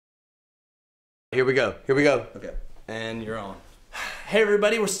Here we go. Here we go. Okay. And you're on. Hey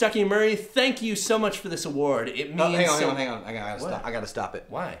everybody, we're Stuckey and Murray. Thank you so much for this award. It means hang on. I gotta stop it.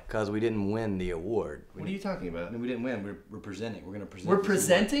 Why? Because we didn't win the award. What are you talking about? I mean, we didn't win. We're presenting. We're gonna present. We're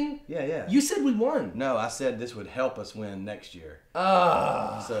presenting? Yeah. You said we won. No, I said this would help us win next year.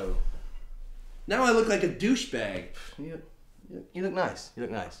 So now I look like a douchebag. You look nice. You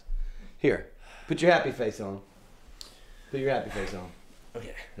look nice. Here, put your happy face on. Put your happy face on.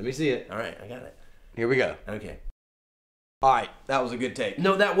 Okay. Let me see it. All right, I got it. Here we go. Okay. All right, that was a good take.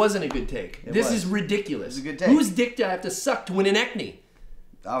 No, that wasn't a good take. This is ridiculous. It's a good take. Whose dick do I have to suck to win an ECNY?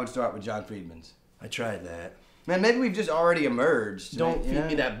 I would start with John Friedman's. I tried that. Man, maybe we've just already emerged. Don't feed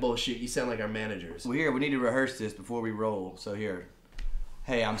me that bullshit. You sound like our managers. Well, here, we need to rehearse this before we roll. So here.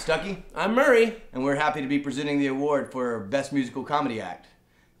 Hey, I'm Stuckey. I'm Murray. And we're happy to be presenting the award for Best Musical Comedy Act.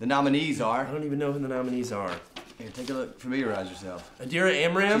 The nominees are... I don't even know who the nominees are. Here, take a look. Familiarize yourself. Adira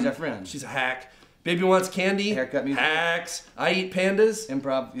Amram. She's our friend. She's a hack. Baby Wants Candy. Haircut music. Hacks. I Eat Pandas.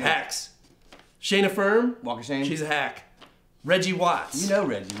 Improv. Yeah. Hacks. Shayna Firm. Walk of Shame. She's a hack. Reggie Watts. You know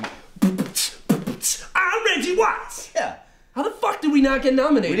Reggie. I'm Reggie Watts. Yeah. How the fuck did we not get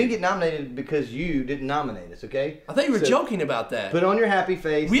nominated? We didn't get nominated because you didn't nominate us, okay? I thought you were joking about that. Put on your happy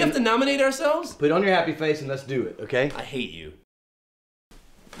face. We have to nominate ourselves? Put on your happy face and let's do it, okay? I hate you.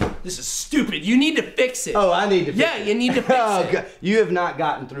 This is stupid. You need to fix it. Oh, I need to fix it. Yeah, you need to fix it. God. You have not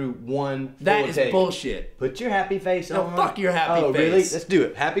gotten through one That full is take. bullshit. Put your happy face on. No, fuck your happy face. Oh, really? Let's do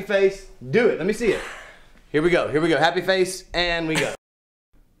it. Happy face. Do it. Let me see it. Here we go. Here we go. Happy face, and we go.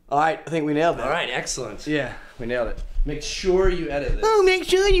 All right. I think we nailed it. All right, excellent. Yeah, we nailed it. Make sure you edit this. Oh, make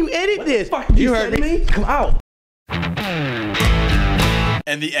sure you edit this. What the fuck? You heard me? Come out.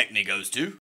 And the ECNY goes to...